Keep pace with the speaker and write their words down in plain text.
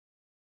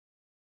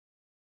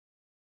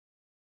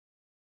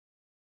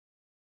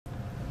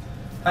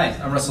Hi,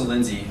 I'm Russell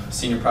Lindsay,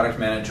 Senior Product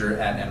Manager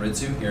at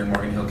Anritsu here in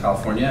Morgan Hill,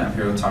 California. I'm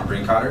here with Tom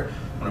Brinkotter,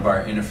 one of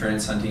our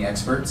interference hunting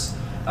experts.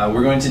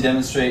 We're going to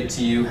demonstrate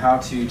to you how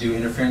to do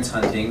interference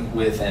hunting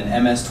with an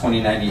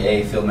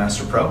MS2090A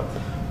Fieldmaster Pro.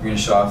 We're going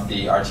to show off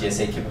the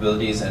RTSA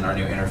capabilities and our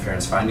new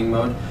interference finding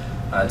mode.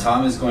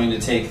 Tom is going to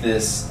take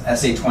this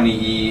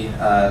SA20E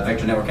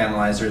vector network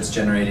analyzer. It's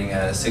generating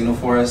a signal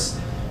for us.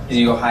 He's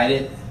going to go hide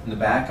it in the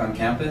back on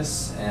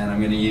campus, and I'm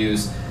going to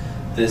use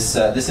this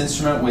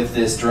instrument with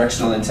this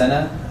directional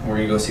antenna. We're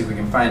going to go see if we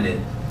can find it.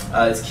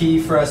 It's key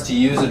for us to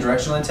use a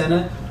directional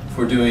antenna if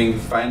we're doing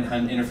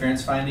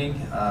interference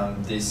finding.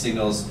 These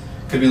signals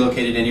could be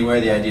located anywhere.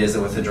 The idea is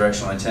that with a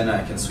directional antenna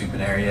I can sweep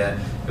an area.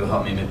 It will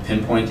help me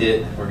pinpoint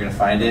it. We're going to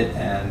find it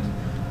and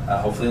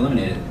hopefully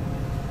eliminate it.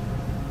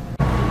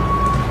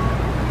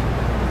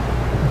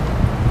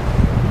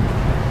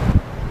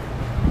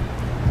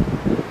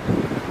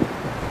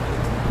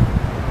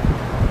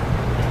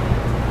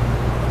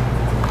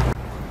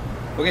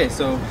 Okay,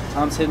 so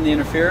Tom's hitting the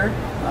interferer.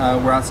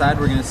 We're outside.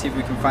 We're going to see if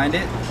we can find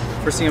it.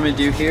 First thing I'm going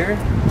to do here,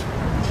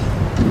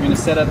 I'm going to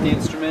set up the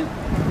instrument.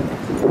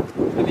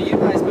 I'm going to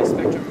utilize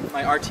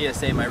my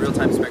RTSA, my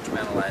real-time spectrum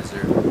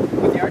analyzer.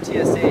 With the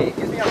RTSA, it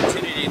gives me an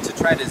opportunity to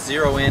try to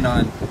zero in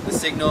on the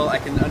signal. I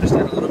can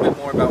understand a little bit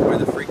more about where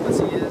the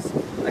frequency is.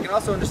 I can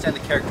also understand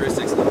the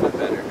characteristics a little bit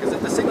better, because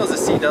if the signal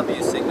is a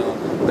CW signal,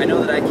 I know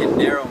that I can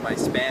narrow my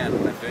span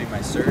when I'm doing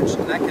my search,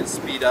 and that can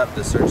speed up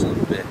the search a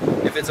little bit.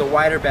 If it's a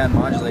wider band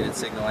modulated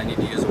signal, I need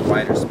to use a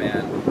wider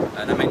span,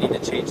 and I might need to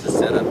change the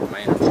setup of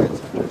my interference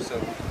hunter.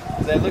 So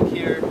as I look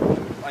here,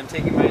 I'm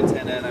taking my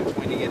antenna and I'm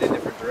pointing it in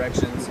different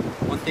directions.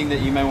 One thing that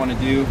you might want to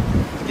do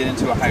is get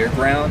into a higher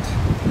ground.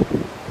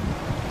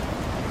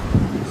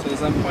 So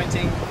as I'm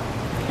pointing,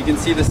 you can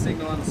see the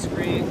signal on the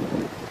screen.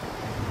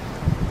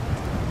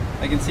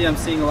 I can see I'm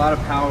seeing a lot of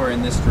power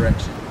in this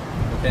direction.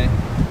 Okay,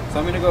 so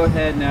I'm going to go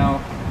ahead now.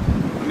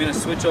 I'm going to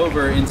switch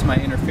over into my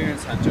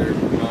interference hunter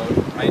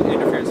mode, my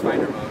interference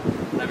finder mode,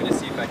 and I'm going to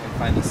see if I can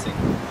find the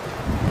signal.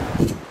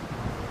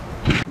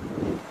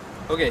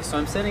 Okay, so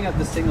I'm setting up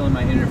the signal in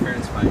my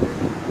interference finder.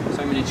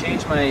 So I'm going to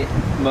change my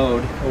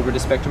mode over to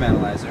spectrum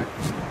analyzer.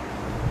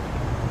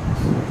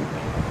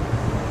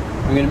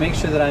 I'm going to make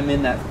sure that I'm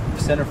in that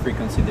center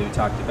frequency that we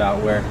talked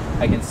about where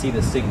I can see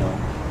the signal.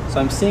 So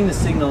I'm seeing the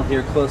signal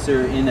here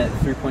closer in at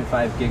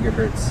 3.5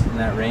 gigahertz in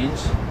that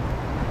range.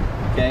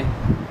 Okay,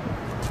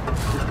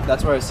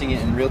 that's where I was seeing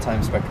it in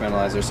real-time spectrum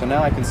analyzer. So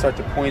now I can start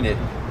to point it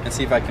and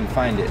see if I can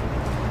find it.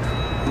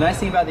 The nice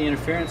thing about the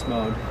interference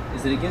mode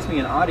is that it gives me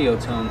an audio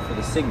tone for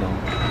the signal.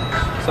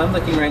 So I'm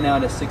looking right now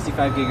at a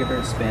 65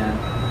 gigahertz span,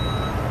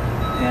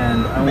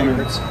 and I want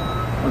to,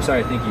 I'm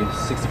sorry, thank you,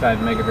 65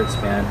 megahertz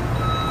span.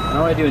 And I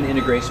want to do an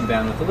integration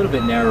bandwidth a little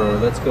bit narrower.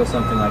 Let's go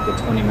something like a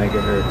 20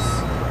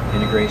 megahertz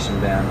integration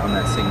band on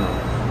that signal.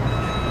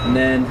 And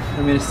then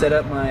I'm going to set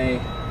up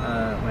my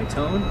my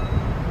tone.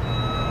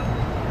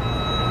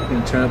 I'm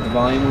going to turn up the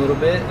volume a little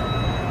bit.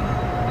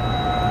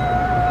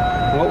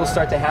 And what will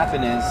start to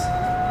happen is,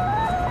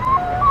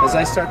 as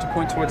I start to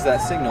point towards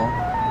that signal,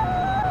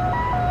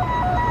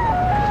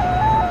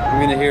 I'm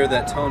going to hear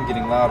that tone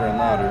getting louder and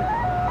louder.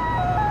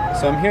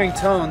 So I'm hearing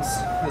tones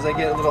as I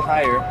get a little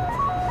higher.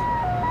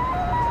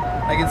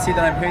 I can see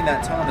that I'm hearing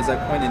that tone as I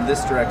point in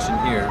this direction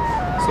here.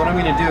 So what I'm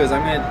going to do is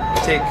I'm going to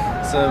pick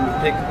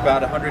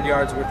about 100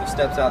 yards worth of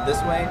steps out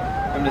this way.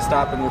 I'm going to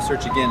stop and we'll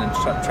search again and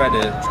try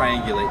to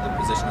triangulate the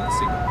position of the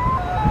signal.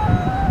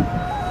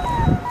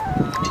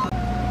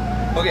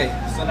 Okay,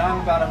 so now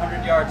I'm about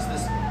 100 yards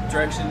this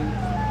direction,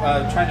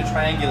 trying to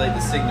triangulate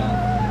the signal.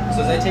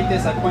 So as I take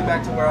this, I point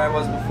back to where I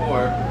was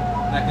before,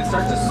 and I can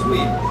start to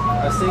sweep.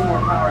 I was seeing more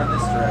power in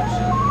this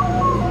direction.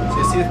 So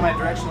you see with my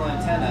directional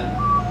antenna,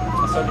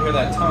 I start to hear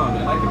that tone,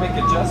 and I can make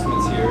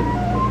adjustments here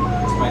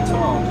to my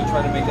tone to try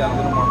to make that a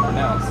little more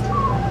pronounced.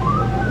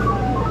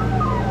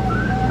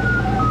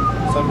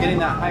 So I'm getting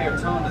that higher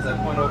tone as I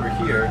point over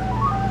here.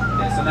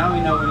 Okay, so now we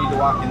know we need to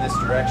walk in this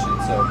direction.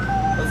 So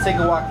let's take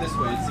a walk this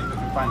way and see if we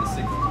can find the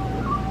signal.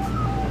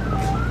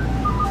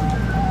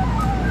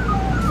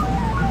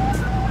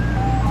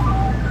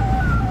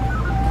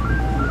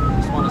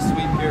 Just want to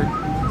sweep here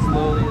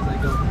slowly as I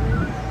go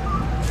through.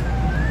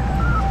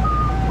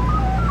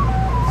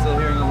 Still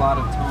hearing a lot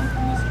of tone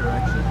from this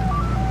direction.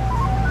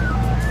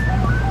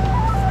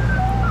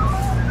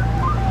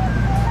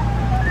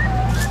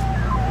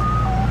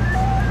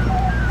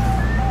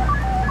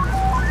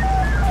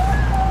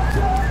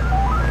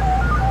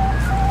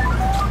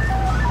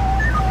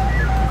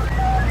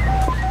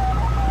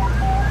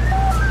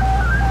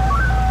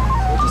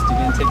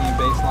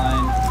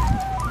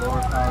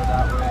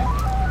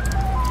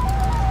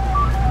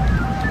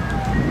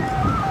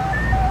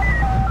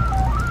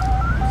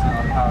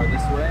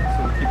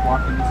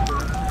 Walking this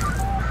direction.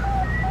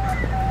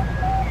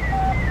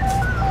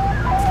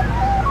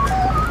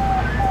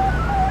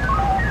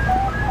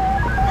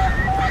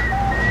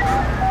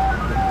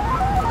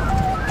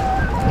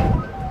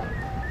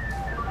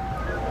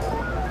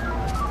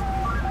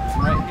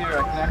 And right here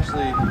I can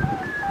actually,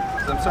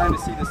 as I'm starting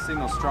to see the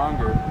signal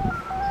stronger, I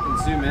can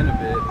zoom in a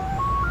bit.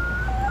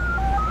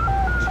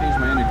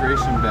 my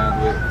integration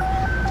bandwidth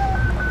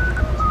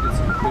to get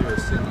some clearer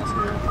signals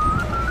here.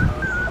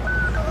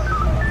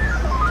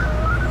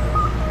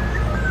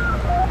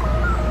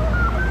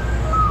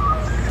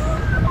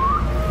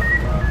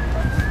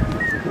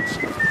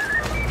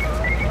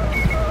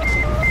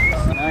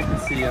 So now I can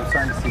see, I'm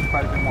starting to see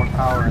quite a bit more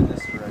power in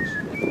this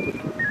direction. I'm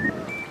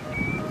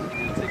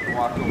going to take a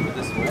walk over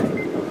this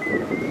way.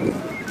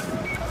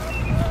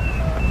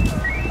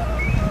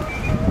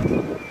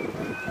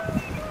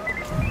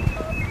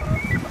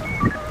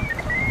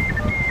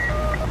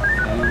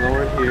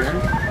 Here.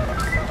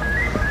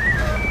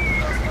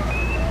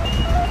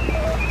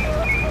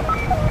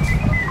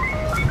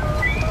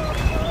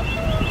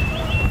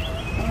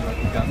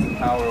 We've got some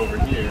power over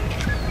here.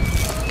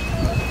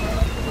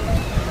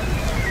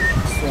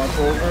 Swap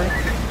over.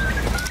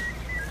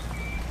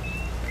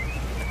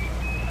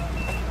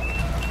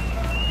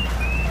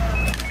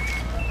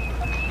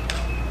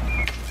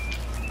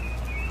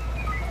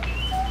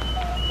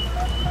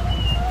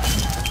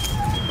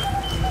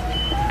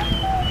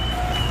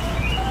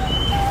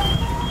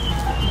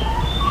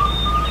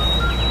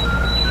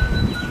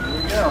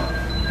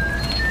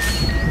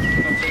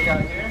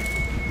 Out here.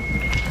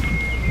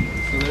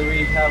 So there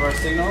we have our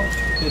signal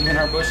hidden in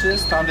our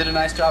bushes. Tom did a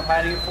nice job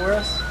hiding it for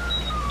us.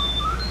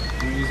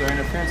 And we use our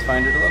interference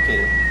finder to locate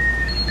it.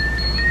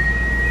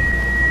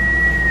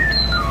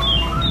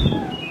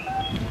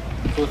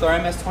 So with our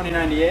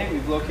MS2090A,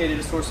 we've located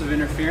a source of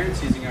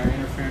interference using our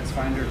interference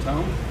finder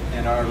tone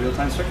and our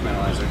real-time spectrum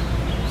analyzer.